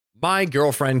My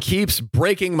girlfriend keeps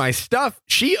breaking my stuff.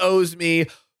 She owes me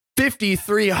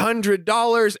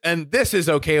 $5,300, and this is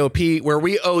OKOP, where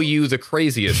we owe you the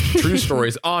craziest true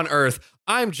stories on earth.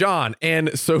 I'm John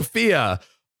and Sophia.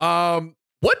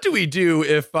 What do we do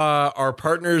if our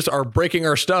partners are breaking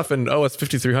our stuff and owe us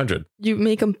 $5,300? You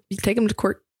take them to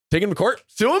court. Take them to court?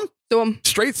 Sue them? Sue them.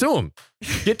 Straight sue them.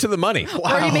 Get to the money.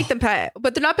 Wow. Or you make them pay,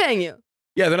 but they're not paying you.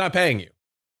 Yeah, they're not paying you.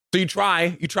 So you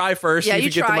try first. Yeah, see if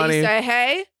you get the money. You say,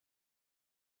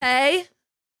 hey,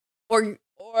 or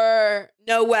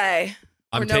no way.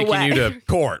 I'm taking you to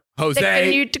court, Jose.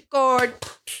 Taking you to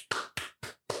court.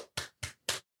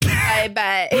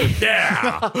 Bye.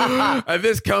 Yeah. And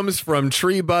this comes from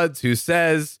Tree Buds, who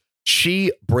says,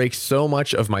 she breaks so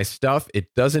much of my stuff,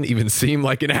 it doesn't even seem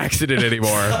like an accident anymore.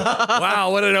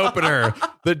 Wow, what an opener.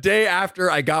 The day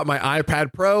after I got my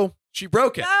iPad Pro, she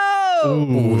broke it. No.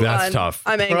 Ooh, that's tough.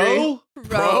 I'm angry.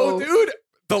 Pro, dude.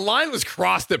 The line was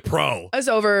crossed at Pro. It's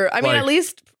over. I mean, at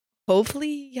least,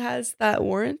 hopefully he has that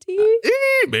warranty.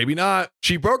 Maybe not.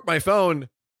 She broke my phone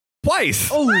twice.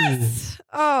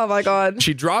 Oh my God.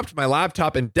 She dropped my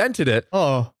laptop and dented it.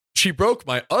 Oh. She broke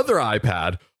my other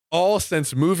iPad, all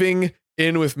since moving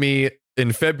in with me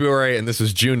in February. And this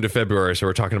is June to February. So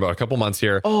we're talking about a couple months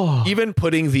here. Oh. Even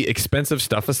putting the expensive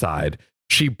stuff aside,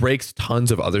 she breaks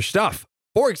tons of other stuff.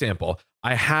 For example,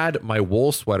 I had my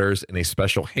wool sweaters in a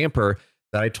special hamper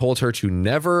that I told her to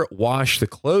never wash the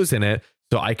clothes in it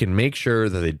so I can make sure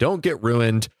that they don't get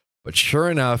ruined. But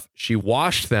sure enough, she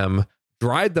washed them,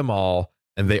 dried them all,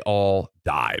 and they all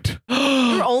died.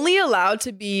 You're only allowed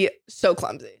to be so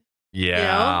clumsy. Yeah.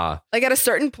 You know? Like at a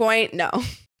certain point, no.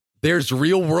 There's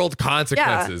real world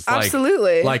consequences. Yeah,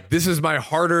 absolutely. Like this is my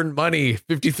hard-earned money,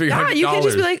 $5,300. Yeah, you can't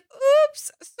just be like,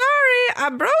 oops, sorry, I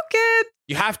broke it.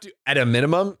 You have to, at a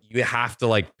minimum, you have to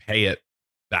like pay it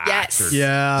back. Yes.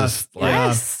 Yeah. Just like,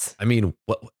 Yes. I mean,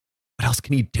 what else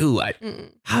can you do?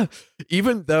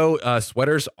 Even though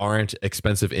sweaters aren't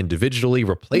expensive individually,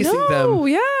 replacing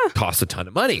them costs a ton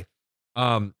of money.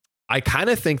 I kind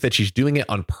of think that she's doing it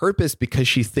on purpose because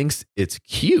she thinks it's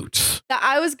cute.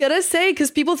 I was going to say,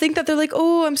 because people think that they're like,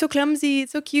 oh, I'm so clumsy.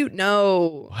 It's so cute.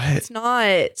 No, it's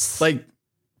not. Like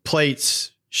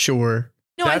plates, sure.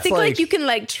 No, I think like you can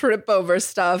like trip over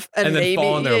stuff and then maybe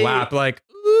fall in their lap. Like,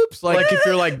 oops. Like if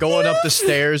you're like going up the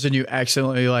stairs and you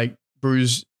accidentally like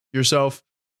bruise yourself.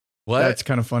 What? That's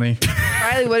kind of funny.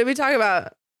 Riley, what are we talking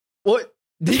about? What?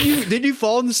 Did you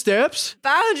fall in the steps?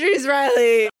 Boundaries,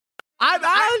 Riley. Riley.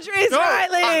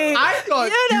 I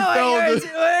thought you know what you're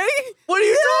doing. What are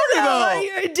you talking about? What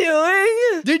you're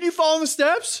doing. Did you fall in the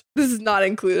steps? This is not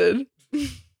included.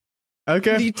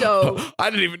 Okay. Veto. I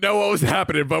didn't even know what was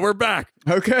happening, but we're back.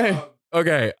 Okay.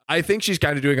 Okay. I think she's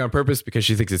kind of doing it on purpose because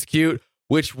she thinks it's cute,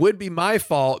 which would be my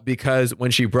fault because when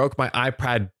she broke my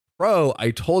iPad Pro, I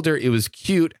told her it was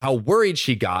cute how worried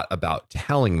she got about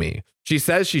telling me. She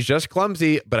says she's just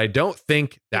clumsy, but I don't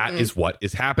think that is what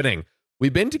is happening.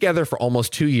 We've been together for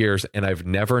almost 2 years and I've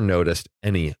never noticed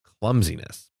any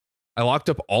clumsiness. I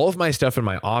locked up all of my stuff in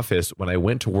my office when I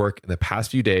went to work in the past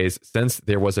few days since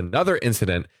there was another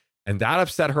incident, and that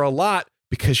upset her a lot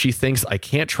because she thinks I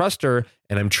can't trust her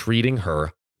and I'm treating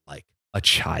her like a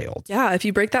child. Yeah, if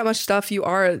you break that much stuff, you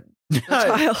are a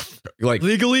child. Like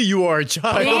legally, you are a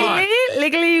child.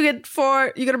 Legally, you get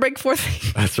you got to break 4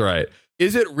 things. That's right.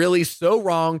 Is it really so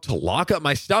wrong to lock up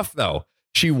my stuff though?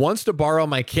 She wants to borrow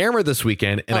my camera this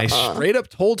weekend, and I straight up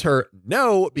told her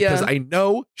no because I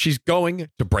know she's going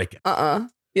to break it.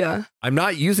 Yeah. I'm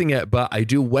not using it, but I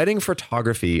do wedding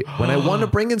photography when I want to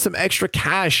bring in some extra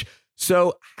cash.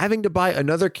 So having to buy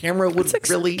another camera would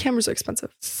really cameras are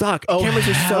expensive. Suck. Oh, cameras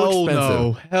are so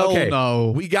expensive. Hell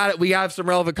no. We got it. We have some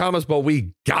relevant comments, but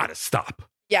we gotta stop.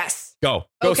 Yes. Go,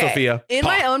 okay. Sophia. In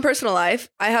my own personal life,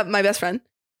 I have my best friend.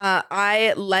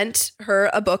 I lent her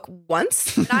a book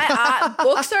once. And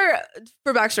books are,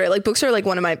 for backstory, like books are like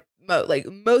one of my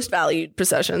most valued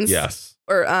possessions. Yes.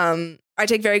 Or I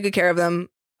take very good care of them.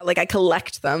 Like I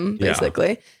collect them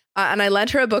basically. And I lent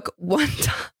her a book one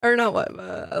time, or not one.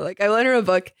 I lent her a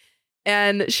book,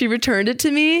 and she returned it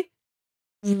to me.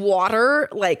 Water,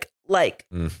 the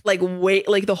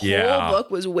whole book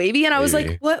was wavy, and I was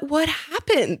like, "What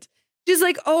happened?" She's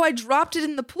like, "Oh, I dropped it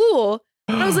in the pool."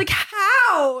 And I was like,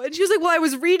 how? And she was like, well, I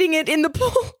was reading it in the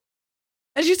pool.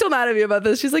 And she's still mad at me about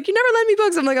this. She's like, you never lend me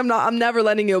books. I'm like, I'm never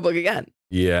lending you a book again.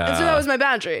 Yeah. And so that was my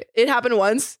boundary. It happened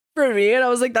once for me. And I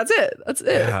was like, that's it. That's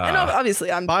it. Yeah. And obviously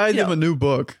I'm buy them a new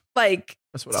book. Like,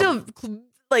 that's what still,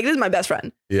 like, this is my best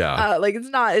friend. Yeah. Like, it's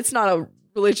not a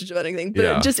relationship or anything,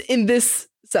 but just in this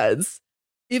sense,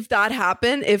 if that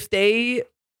happened, if they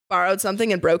borrowed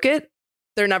something and broke it,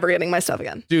 they're never getting my stuff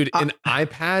again. Dude, an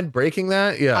iPad breaking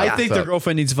that? Yeah. I think their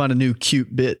girlfriend needs to find a new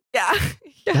cute bit. Yeah.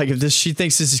 Like if she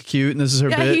thinks this is cute and this is her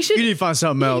bit, you need to find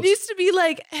something else. He needs to be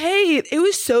like, hey, it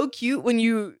was so cute when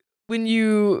you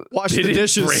wash the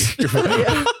dishes.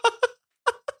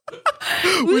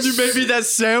 When you made me that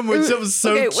sandwich, that was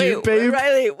so cute, babe.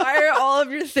 Riley, why are all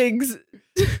of your things?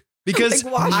 Because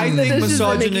I think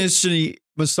misogynist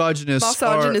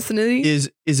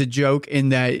is a joke in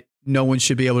that no one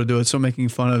should be able to do it. So I'm making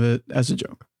fun of it as a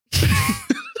joke.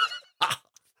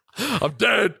 I'm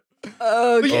dead.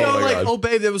 But you know, like, oh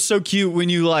babe, that was so cute when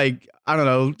you like, I don't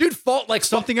know, dude, fault like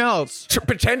something else.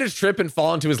 Pretend to trip and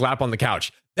fall into his lap on the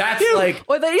couch. That's like.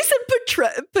 Well, then you said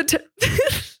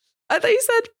I thought you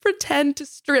said pretend to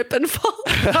strip and fall.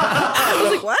 I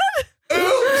was like, what?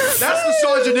 That's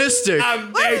misogynistic.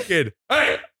 I'm naked.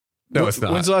 Hey. No, it's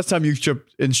not. When's the last time you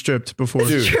stripped before?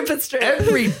 Dude, strip and strip.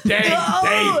 Every day,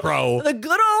 bro. The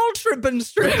good old trip and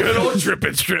strip. The good old trip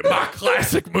and strip. My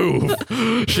classic move.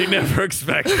 She never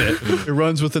expects it. It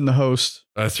runs within the host.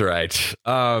 That's right.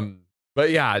 But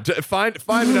yeah, find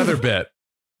another bit.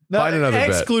 Find another bit.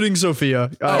 Excluding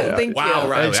Sophia. Thank you.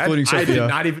 Riley. Excluding Sophia. I did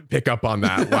not even pick up on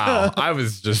that. Wow. I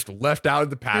was just left out of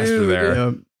the pasture there.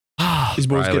 Yeah. These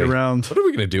boys get around. What are we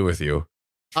going to do with you?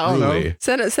 I don't know.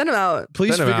 Send him out.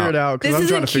 Please figure it out. This I'm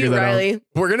trying to figure that Riley. out.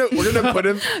 We're gonna put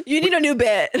him. You need a new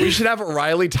bit. We should have a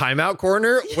Riley timeout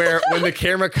corner where when the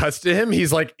camera cuts to him,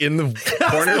 he's like in the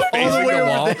corner facing the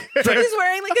wall. He's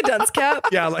wearing like a dunce cap.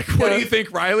 Yeah, like what do you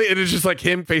think, Riley? And it's just like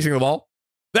him facing the wall.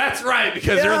 That's right,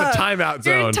 because they're in the timeout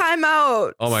zone. You're in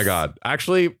timeout. Oh my god!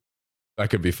 Actually, that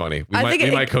could be funny. We I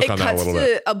might cook on that a little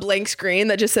bit. A blank screen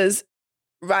that just says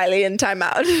Riley in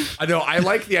timeout. I know. I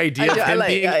like the idea of him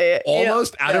being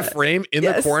almost out of frame in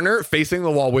the corner, facing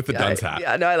the wall with the dunce hat.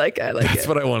 Yeah, no, I like it. That's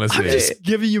what I want to see. I'm just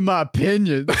giving you my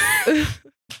opinion.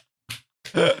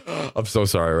 I'm so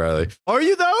sorry, Riley. Are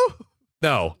you though?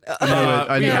 No.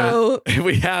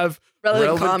 We have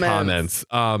relevant comments.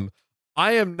 I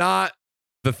am not.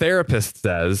 The therapist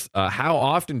says, how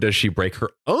often does she break her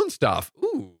own stuff?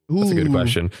 Ooh, that's a good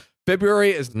question.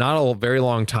 February is not a very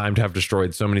long time to have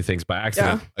destroyed so many things by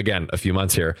accident. Yeah. Again, a few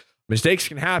months here. Mistakes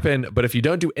can happen, but if you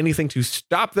don't do anything to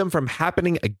stop them from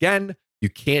happening again, you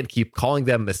can't keep calling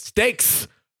them mistakes.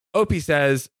 Opie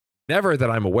says, never that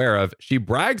I'm aware of. She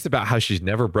brags about how she's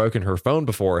never broken her phone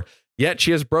before, yet she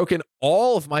has broken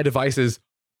all of my devices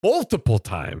multiple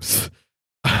times.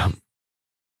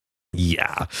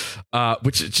 Yeah,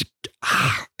 which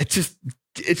it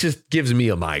just gives me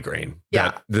a migraine.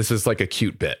 Yeah, this is like a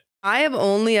cute bit. I have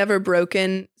only ever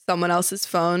broken someone else's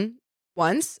phone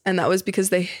once, and that was because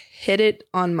they hit it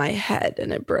on my head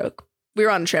and it broke. We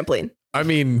were on a trampoline. I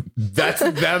mean, that's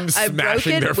them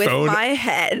smashing their phone with my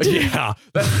head. Yeah,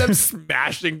 that's them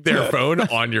smashing their phone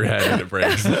on your head and it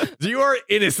breaks. You are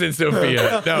innocent,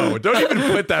 Sophia. No, don't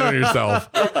even put that on yourself.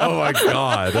 Oh my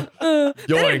god. Yoinks.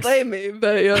 They didn't blame me,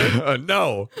 but yeah.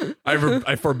 No,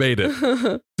 I forbade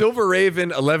it. Silver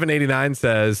Raven 1189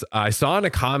 says, I saw in a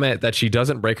comment that she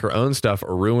doesn't break her own stuff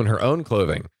or ruin her own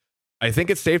clothing. I think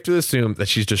it's safe to assume that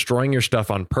she's destroying your stuff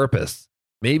on purpose,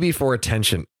 maybe for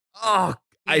attention. Oh,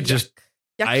 I'm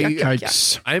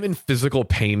in physical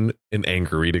pain and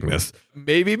anger reading this.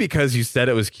 Maybe because you said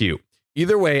it was cute.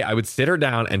 Either way, I would sit her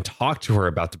down and talk to her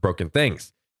about the broken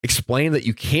things. Explain that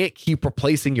you can't keep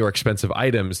replacing your expensive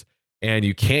items and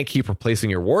you can't keep replacing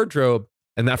your wardrobe.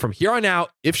 And that from here on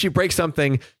out, if she breaks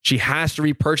something, she has to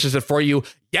repurchase it for you.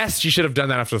 Yes, she should have done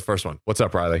that after the first one. What's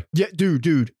up, Riley? Yeah,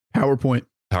 dude. PowerPoint.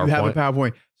 You have a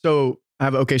PowerPoint. So I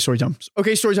have story time.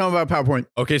 Okay, story time about PowerPoint.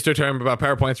 Okay, story time about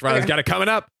PowerPoints. Riley's got it coming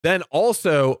up. Then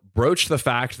also broach the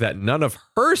fact that none of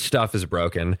her stuff is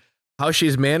broken. How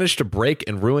she's managed to break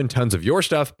and ruin tons of your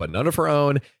stuff, but none of her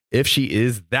own. If she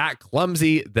is that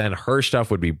clumsy, then her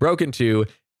stuff would be broken too.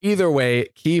 Either way,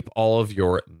 keep all of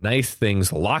your nice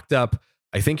things locked up.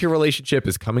 I think your relationship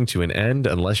is coming to an end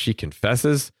unless she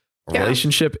confesses. A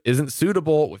relationship isn't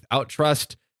suitable without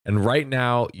trust. And right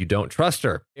now, you don't trust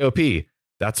her. AOP.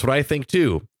 That's what I think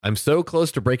too. I'm so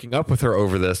close to breaking up with her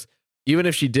over this. Even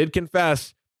if she did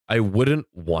confess, I wouldn't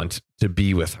want to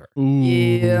be with her. Ooh.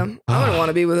 Yeah, I wouldn't want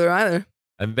to be with her either.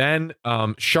 And then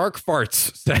Shark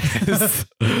Farts says,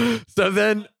 so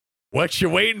then what you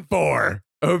waiting for?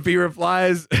 OP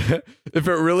replies, if it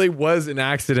really was an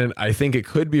accident, I think it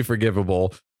could be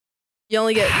forgivable. You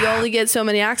only get so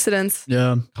many accidents.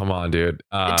 Yeah. Come on, dude.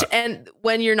 And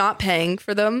when you're not paying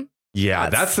for them.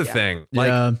 Yeah, that's the thing.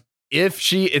 Like,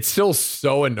 if it's still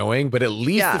so annoying, but at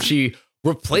least if she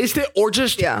replaced it or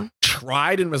just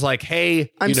tried and was like,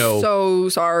 hey, I'm so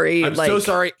sorry. I'm so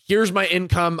sorry. Here's my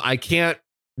income. I can't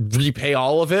repay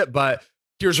all of it, but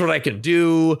here's what I can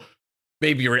do.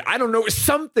 maybe I don't know,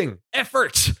 something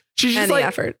effort. She's just Any like,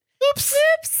 effort. oops.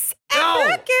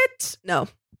 No. No.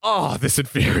 Oh, this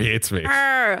infuriates me.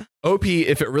 OP,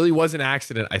 if it really was an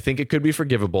accident, I think it could be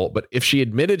forgivable. But if she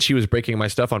admitted she was breaking my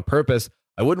stuff on purpose,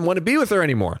 I wouldn't want to be with her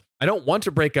anymore. I don't want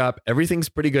to break up. Everything's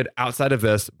pretty good outside of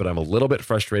this, but I'm a little bit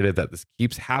frustrated that this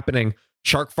keeps happening.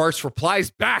 Shark Farts replies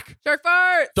back. Shark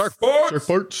farts. Shark Farts. Shark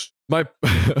farts.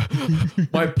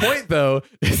 My point, though,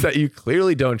 is that you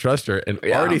clearly don't trust her and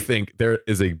already think there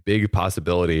is a big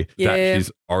possibility that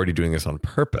she's already doing this on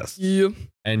purpose. Yeah.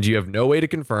 And you have no way to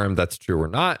confirm that's true or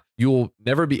not. You'll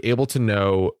never be able to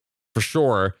know for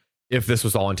sure if this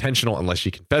was all intentional unless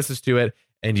she confesses to it.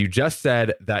 And you just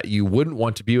said that you wouldn't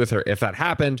want to be with her if that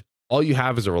happened. All you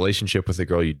have is a relationship with a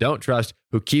girl you don't trust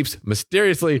who keeps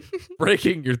mysteriously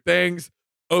breaking your things.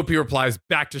 OP replies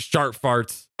back to Shark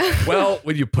Farts. Well,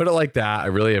 when you put it like that, I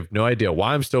really have no idea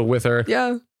why I'm still with her.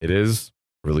 Yeah. It is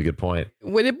a really good point.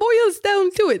 When it boils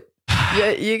down to it,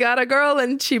 you got a girl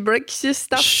and she breaks your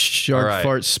stuff. Shark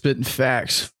Farts spitting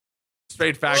facts.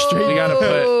 Straight facts. You got to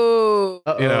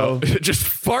put, you know, just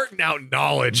farting out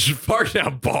knowledge, farting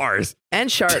out bars.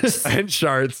 And sharks. And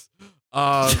sharts.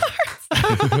 I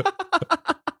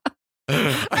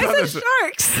said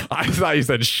sharks. I thought you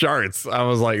said sharts. I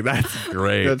was like, that's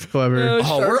great. That's clever.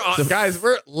 We're on, guys.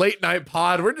 We're late night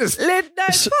pod. We're just late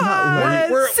night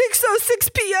pod. We're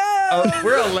 6:06 p.m.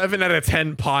 We're 11 out of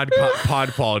 10 pod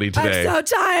quality today. I'm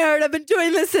so tired. I've been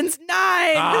doing this since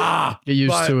 9. Get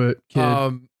used to it, kid.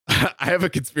 I have a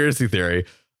conspiracy theory.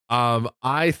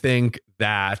 I think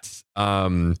that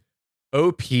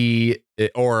OP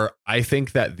or I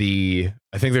think that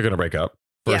I think they're gonna break up.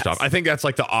 First off, I think that's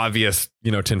like the obvious,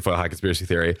 tinfoil hat conspiracy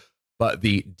theory. But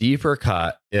the deeper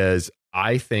cut is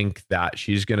I think that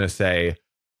she's going to say,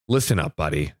 listen up,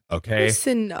 buddy. Okay.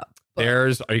 Listen up. Are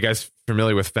you guys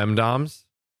familiar with femdoms?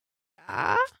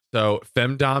 So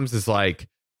femdoms is like,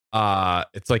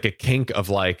 it's like a kink of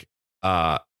like,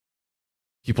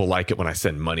 people like it when I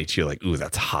send money to you. Like, ooh,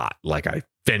 that's hot. Like I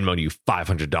Venmo you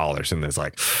 $500. And it's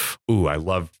like, ooh, I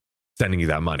love sending you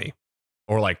that money.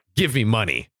 Or like, give me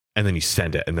money. And then you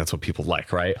send it, and that's what people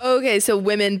like, right? Okay, so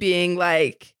women being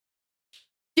like,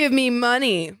 give me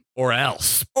money. Or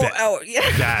else.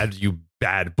 Yeah. Dad, you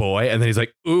bad boy. And then he's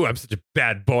like, ooh, I'm such a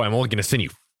bad boy. I'm only going to send you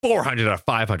 400 out of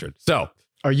 500. So.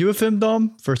 Are you a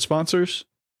femdom for sponsors?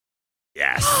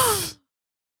 Yes.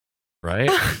 Right?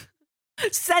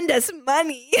 Send us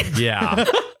money. Yeah.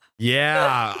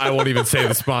 Yeah. I won't even say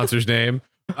the sponsor's name.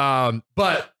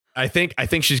 But I think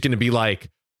she's going to be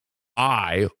like,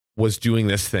 I was doing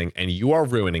this thing and you are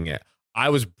ruining it. I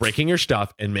was breaking your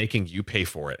stuff and making you pay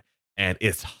for it. And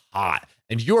it's hot.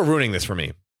 And you are ruining this for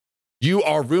me. You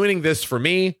are ruining this for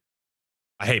me.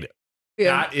 I hate it.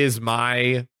 Yeah. That is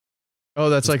my. Oh,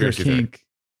 that's like a kink.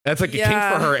 That's like a kink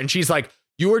for her. And she's like,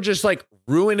 you are just like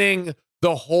ruining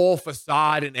the whole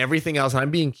facade and everything else. And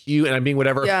I'm being cute and I'm being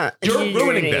whatever. Yeah. You're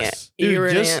ruining this.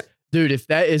 Dude, if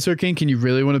that is her kink and you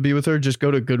really want to be with her, just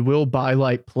go to Goodwill, buy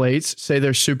like plates, say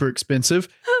they're super expensive,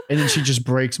 and then she just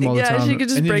breaks them all the time. Yeah, she could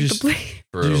just break the plate.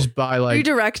 You just buy like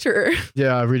redirect her.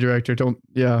 Yeah, redirect her.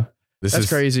 That's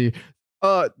crazy.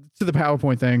 To the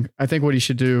PowerPoint thing, I think what he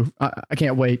should do. I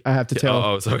can't wait. I have to tell.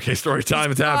 Oh, it's okay. Story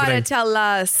time. It's happening. Gotta tell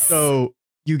us. So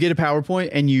you get a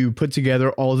PowerPoint and you put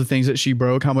together all the things that she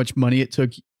broke, how much money it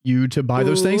took you to buy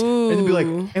those things, and then be like,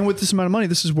 and with this amount of money,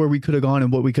 this is where we could have gone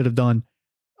and what we could have done.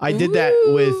 I did that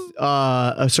with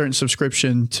a certain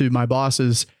subscription to my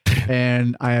bosses,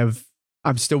 and I'm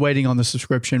still waiting on the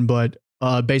subscription, but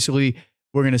basically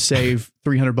we're going to save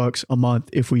 $300 a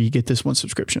month if we get this one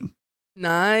subscription.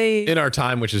 Nice. In our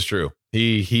time, which is true.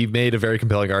 He made a very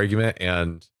compelling argument,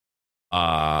 and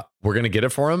we're going to get it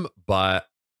for him. But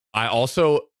I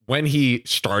also, when he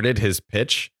started his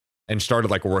pitch and started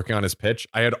like working on his pitch,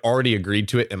 I had already agreed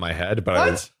to it in my head,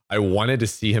 but I wanted to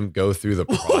see him go through the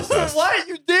process. What?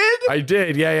 You did? I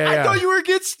did. Yeah. I thought you were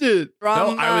against it.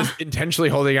 No, I was intentionally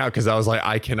holding out because I was like,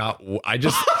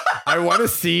 I want to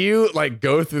see you like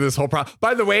go through this whole process.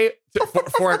 By the way,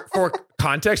 for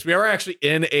context, we are actually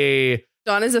in a.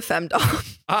 Don is a femdom.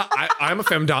 I'm a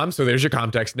femdom, so there's your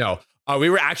context. No, we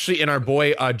were actually in our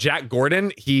boy Jack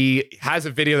Gordon. He has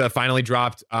a video that finally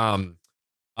dropped.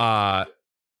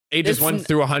 Ages 1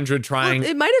 through 100 trying. Well,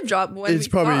 it might have dropped when it's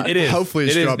probably thought. It is. Hopefully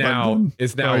it's dropped now.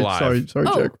 It's now live. Sorry,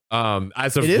 Jack.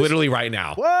 As of literally right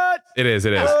now. What? It is.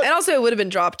 And also it would have been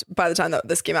dropped by the time that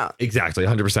this came out. Exactly,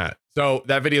 100%. So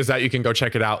that video is out. You can go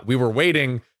check it out. We were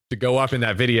waiting to go up in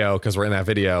that video because we're in that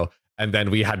video, and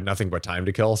then we had nothing but time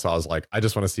to kill. So I was like, I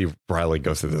just want to see Briley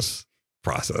go through this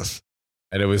process,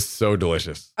 and it was so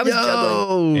delicious. I was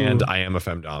juggling, and I am a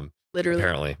femdom, literally.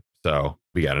 Apparently, so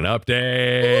we got an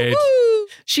update. Woo-hoo!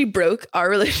 She broke our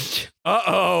relationship.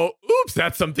 Uh-oh. Oops,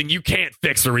 that's something you can't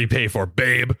fix or repay for,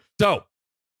 babe. So,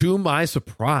 to my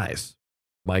surprise,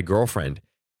 my girlfriend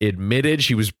admitted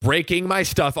she was breaking my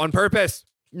stuff on purpose.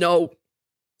 No.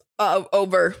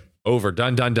 Over.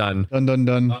 Done.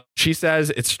 Done. She says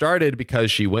it started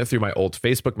because she went through my old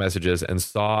Facebook messages and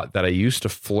saw that I used to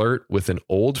flirt with an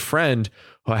old friend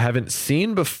who I haven't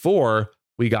seen before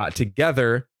we got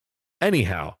together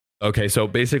anyhow. Okay, so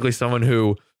basically someone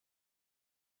who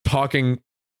talking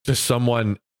to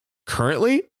someone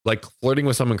currently, like flirting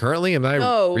with someone currently. Am I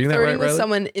reading that right? Flirting with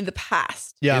someone in the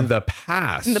past. Yeah. In the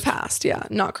past, yeah.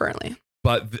 Not currently.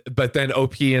 But then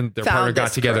OP and their partner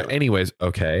got together anyways.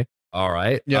 Okay. All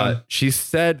right. Yeah. She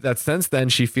said that since then,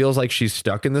 she feels like she's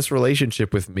stuck in this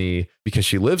relationship with me because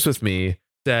she lives with me.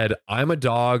 Said, I'm a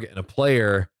dog and a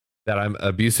player, that I'm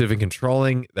abusive and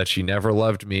controlling, that she never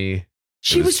loved me.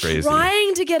 She was crazy.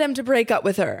 trying to get him to break up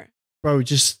with her. Bro,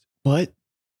 just what?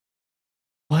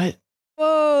 What?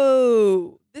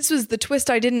 Whoa. This was the twist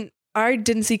I didn't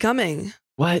see coming.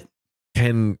 What?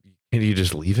 Can you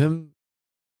just leave him?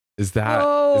 Is that?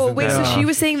 Oh, wait. So she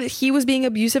was saying that he was being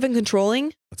abusive and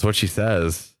controlling? That's what she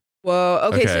says.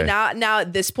 Whoa. Okay. So now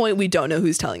at this point, we don't know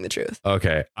who's telling the truth.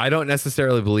 Okay. I don't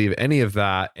necessarily believe any of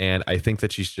that. And I think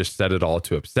that she's just said it all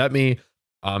to upset me.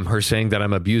 Her saying that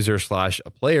I'm an abuser /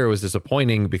 a player was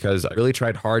disappointing because I really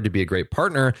tried hard to be a great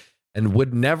partner and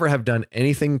would never have done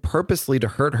anything purposely to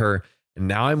hurt her. And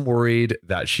now I'm worried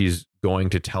that she's going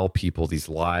to tell people these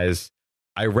lies.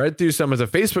 I read through some of the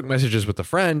Facebook messages with a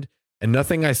friend, and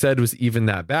nothing I said was even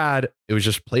that bad. It was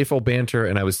just playful banter,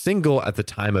 and I was single at the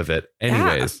time of it.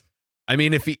 Anyways, yeah. I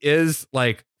mean, if he is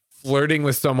like flirting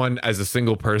with someone as a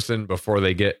single person before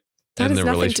they get in the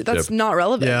relationship, that's not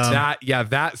relevant. Yeah.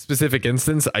 That specific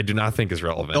instance, I do not think is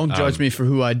relevant. Don't judge me for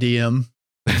who I DM.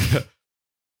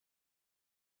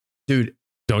 Dude.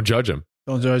 Don't judge him.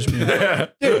 Don't judge me.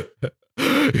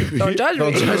 Don't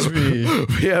judge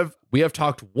me. We have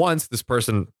talked once, this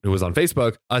person who was on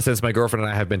Facebook, since my girlfriend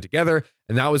and I have been together.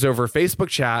 And that was over Facebook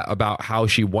chat about how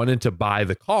she wanted to buy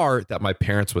the car that my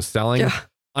parents was selling. Yeah.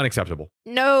 Unacceptable.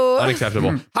 No.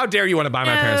 Unacceptable. How dare you want to buy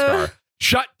my parents' car?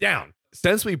 Shut down.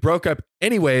 Since we broke up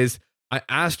anyways, I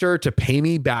asked her to pay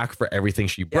me back for everything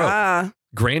she broke. Yeah.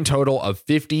 Grand total of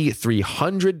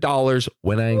 $5,300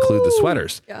 when I include the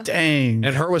sweaters. Yeah. Dang.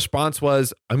 And her response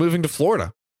was, I'm moving to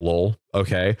Florida. Lol.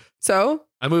 Okay. So?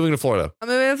 I'm moving to Florida.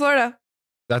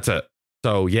 That's it.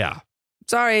 So yeah.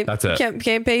 Sorry. That's it.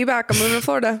 Can't pay you back. I'm moving to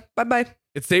Florida. Bye-bye.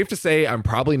 It's safe to say I'm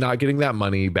probably not getting that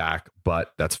money back,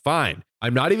 but that's fine.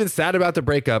 I'm not even sad about the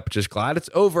breakup, just glad it's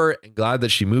over and glad that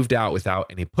she moved out without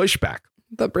any pushback.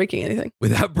 Without breaking anything.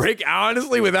 Without breaking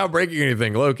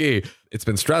anything, low key. It's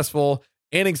been stressful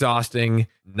and exhausting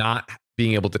not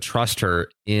being able to trust her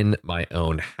in my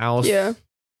own house. Yeah.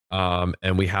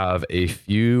 And we have a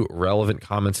few relevant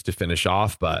comments to finish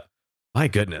off, but my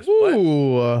goodness,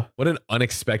 what an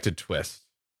unexpected twist.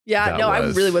 Yeah, no, I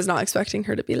really was not expecting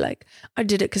her to be like, I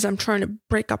did it because I'm trying to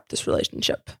break up this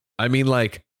relationship. I mean,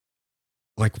 like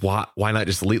why not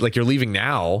just leave? Like, you're leaving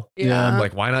now. Yeah.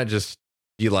 Like, why not just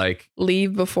be like,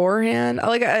 leave beforehand?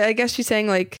 Like, I guess she's saying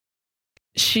like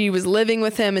she was living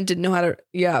with him and didn't know how to.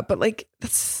 Yeah, but like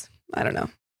I don't know.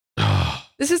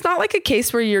 This is not like a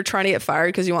case where you're trying to get fired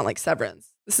because you want like severance.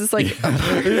 This is like,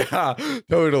 yeah,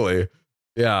 totally.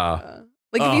 Yeah.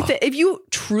 Like if you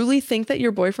truly think that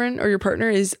your boyfriend or your partner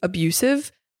is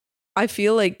abusive, I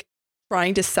feel like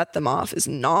trying to set them off is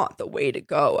not the way to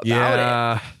go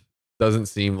about it. Doesn't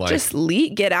seem like, just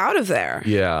get out of there.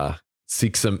 Yeah.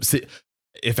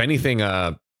 If anything,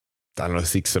 I don't know,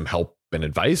 seek some help and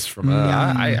advice from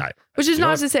which is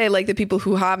not to say like the people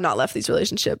who have not left these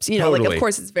relationships, like of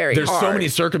course it's very hard. There's so many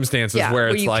circumstances where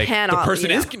it's like the person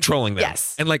is controlling them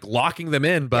and like locking them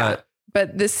in, but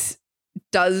this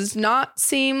does not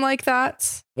seem like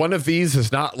that. One of these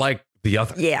is not like the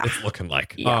other. Yeah. It's looking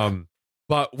like.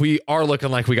 But we are looking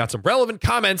like we got some relevant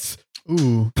comments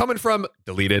coming from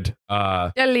deleted.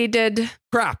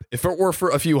 Crap. If it were for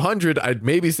a few hundred, I'd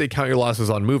maybe say count your losses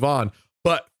on move on.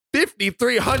 But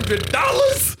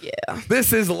 $5,300? Yeah.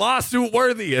 This is lawsuit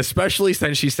worthy, especially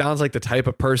since she sounds like the type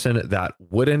of person that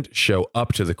wouldn't show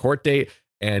up to the court date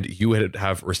and you would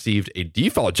have received a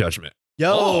default judgment.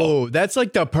 Yo, that's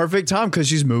like the perfect time because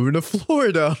she's moving to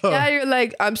Florida. Yeah, you're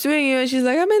like, I'm suing you. And she's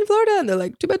like, I'm in Florida. And they're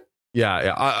like, too bad.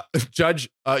 Yeah. Judge,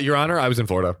 Your Honor, I was in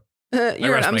Florida.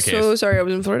 I'm so sorry I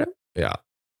was in Florida. Yeah.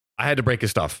 I had to break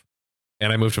his stuff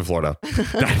and I moved to Florida.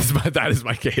 That is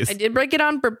my case. I did break it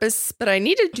on purpose, but I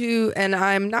needed to. And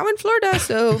I'm now in Florida.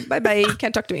 So bye-bye.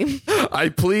 Can't talk to me.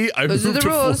 Those are the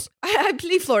rules. I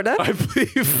plead Florida. I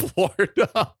plead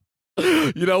Florida.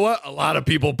 You know what? A lot of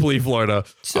people plead Florida.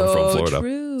 So I'm from Florida.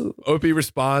 True. OP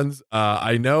responds,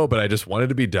 I know, but I just wanted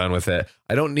to be done with it.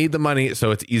 I don't need the money,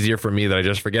 so it's easier for me that I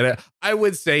just forget it. I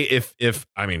would say if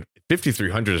I mean,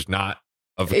 5,300 is not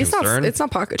of a concern. It's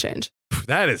not pocket change.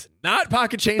 That is not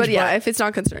pocket change. But yeah, if it's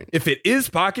not concerning. If it is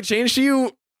pocket change to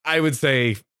you, I would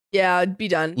say yeah, be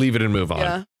done. leave it and move on.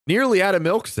 Yeah. Nearly Out of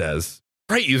Milk says,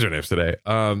 great usernames today.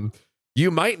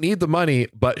 You might need the money,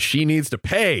 but she needs to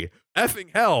pay. Effing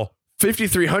hell.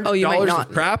 $5,300 of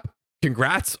crap.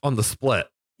 Congrats on the split.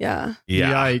 Yeah.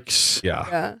 Yikes.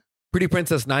 Yeah. Pretty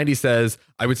Princess 90 says,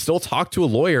 I would still talk to a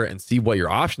lawyer and see what your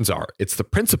options are. It's the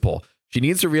principle. She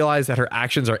needs to realize that her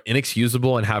actions are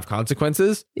inexcusable and have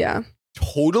consequences. Yeah.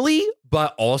 Totally.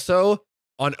 But also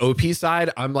on OP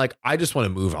side, I'm like, I just want to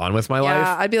move on with my life.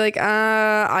 I'd be like,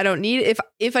 I don't need it.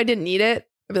 If I didn't need it,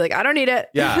 I'd be like, I don't need it.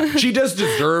 Yeah. She does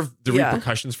deserve the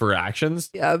repercussions for her actions.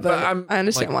 Yeah. But I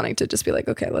understand like, wanting to just be like,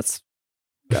 okay, let's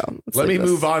go. Let me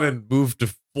move on and move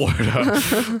to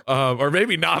Florida. Or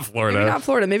maybe not Florida. Maybe not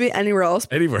Florida. Maybe anywhere else.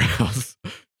 Anywhere else.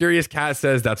 Curious Cat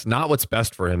says that's not what's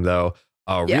best for him, though.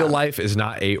 Real life is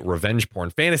not a revenge porn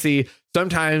fantasy.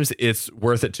 Sometimes it's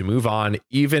worth it to move on,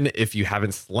 even if you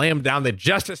haven't slammed down the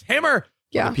justice hammer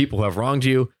on the people who have wronged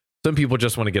you. Some people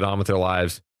just want to get on with their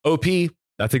lives. OP,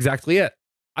 that's exactly it.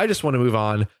 I just want to move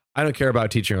on. I don't care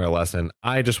about teaching her a lesson.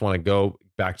 I just want to go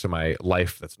back to my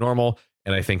life that's normal.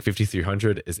 And I think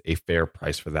 5,300 is a fair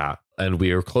price for that. And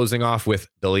we are closing off with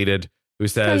Deleted, who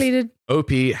says,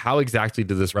 OP, how exactly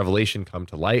did this revelation come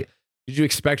to light? Did you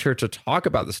expect her to talk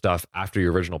about the stuff after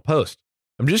your original post?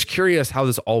 I'm just curious how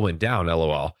this all went down,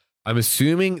 LOL. I'm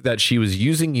assuming that she was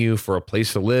using you for a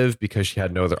place to live because she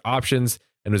had no other options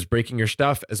and was breaking your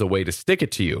stuff as a way to stick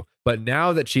it to you. But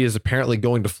now that she is apparently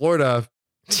going to Florida,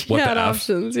 she had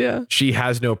options, she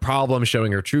has no problem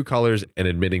showing her true colors and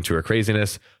admitting to her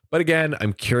craziness. But again,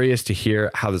 I'm curious to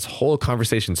hear how this whole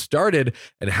conversation started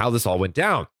and how this all went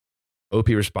down. OP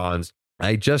responds,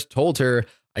 I just told her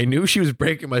I knew she was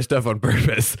breaking my stuff on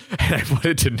purpose, and I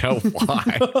wanted to know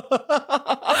why.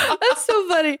 That's so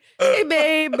funny. Hey,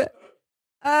 babe.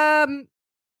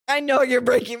 I know you're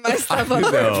breaking my stuff on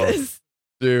purpose.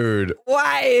 Dude.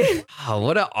 Why? Oh,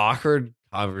 what an awkward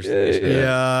conversation.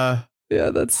 Yeah. Yeah,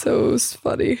 that's so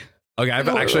funny. Okay, I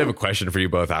actually have a question for you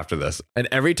both after this. And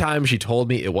every time she told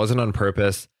me it wasn't on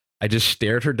purpose, I just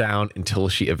stared her down until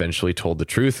she eventually told the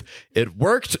truth. It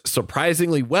worked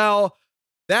surprisingly well.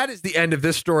 That is the end of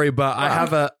this story, but I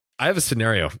have a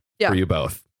scenario for you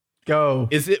both. Go.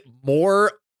 Is it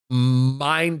more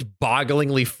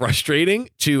mind-bogglingly frustrating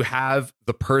to have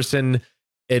the person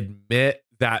admit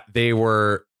that they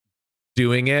were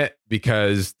doing it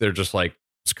because they're just like,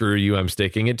 screw you, I'm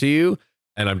sticking it to you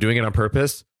and I'm doing it on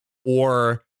purpose?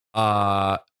 Or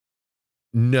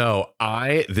no,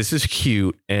 this is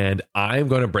cute and I'm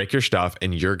going to break your stuff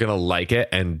and you're going to like it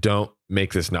and don't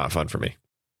make this not fun for me?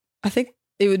 I think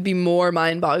it would be more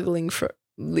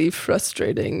mind-bogglingly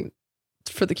frustrating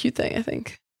for the cute thing, I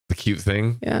think. The cute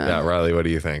thing? Yeah. Riley, what do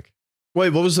you think?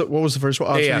 Wait, what was the first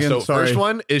one? First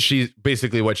one is she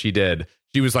basically what she did.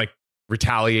 She was like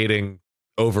retaliating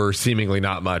over seemingly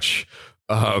not much,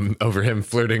 over him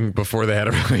flirting before they had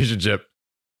a relationship,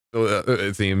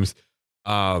 it seems.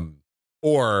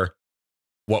 Or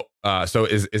what? So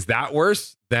is that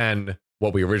worse than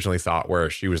what we originally thought, where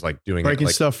she was like doing breaking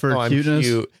like, stuff for cuteness?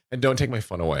 Cute, and don't take my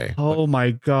fun away. Oh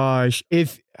my gosh. I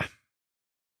think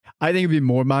it'd be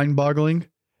more mind-boggling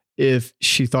if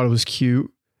she thought it was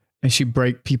cute and she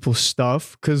break people's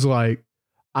stuff. Cause like,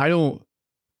 I don't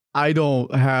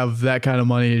have that kind of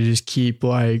money to just keep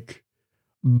like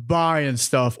buying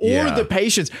stuff or the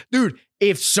patience. Dude,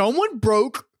 if someone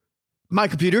broke my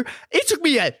computer, it took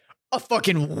me a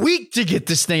fucking week to get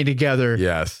this thing together.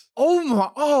 Yes.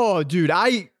 Dude,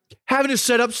 I having to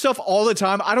set up stuff all the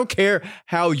time. I don't care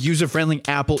how user-friendly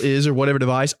Apple is or whatever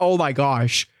device. Oh my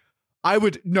gosh. I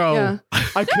would I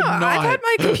could not. I've had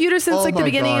my computer since like the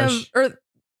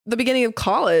beginning of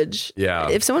college. Yeah.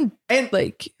 If someone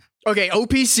okay,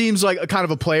 OP seems like a kind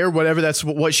of a player, whatever. That's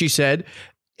what she said.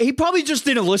 He probably just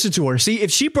didn't listen to her. See,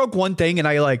 if she broke one thing and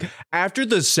I like after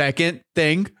the second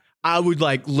thing, I would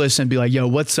like listen, be like, yo,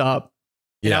 what's up?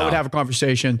 And I would have a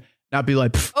conversation, not be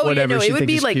like, whatever. She it would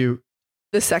be like cute.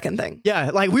 The second thing.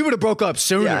 Yeah, like we would have broke up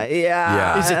sooner.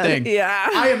 Yeah. Is the thing. Yeah.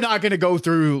 I am not going to go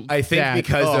through I think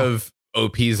because of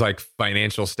OP's like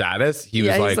financial status, he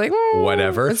was like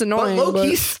whatever. It's annoying. But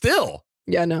low-key still.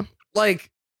 Yeah, no. Like,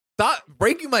 not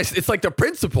breaking it's like the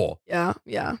principle. Yeah.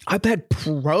 iPad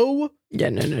Pro? Yeah,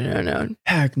 no.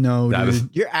 Heck no, dude.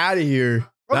 You're out of here.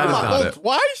 That is not it.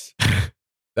 Twice?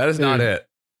 That is not it.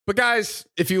 But guys,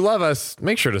 if you love us,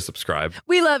 make sure to subscribe.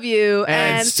 We love you.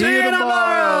 And see you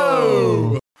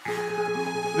tomorrow.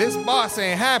 This boss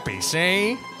ain't happy,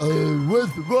 see?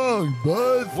 What's wrong,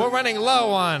 boss? We're running low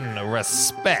on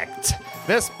respect.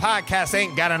 This podcast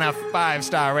ain't got enough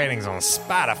 5-star ratings on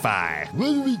Spotify. What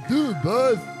do we do,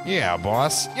 boss? Yeah,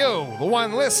 boss. You, the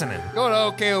one listening, go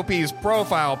to OKOP's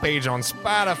profile page on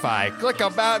Spotify, click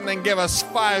about, and then give us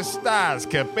 5 stars,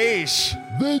 capiche?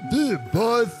 They did,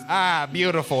 boss. Ah,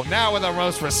 beautiful. Now we're the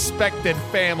most respected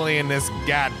family in this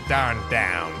goddamn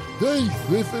town. Thanks,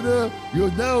 listener.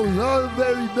 You're now an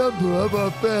honorary member of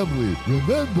our family.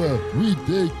 Remember, we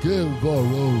take care of our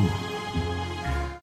own.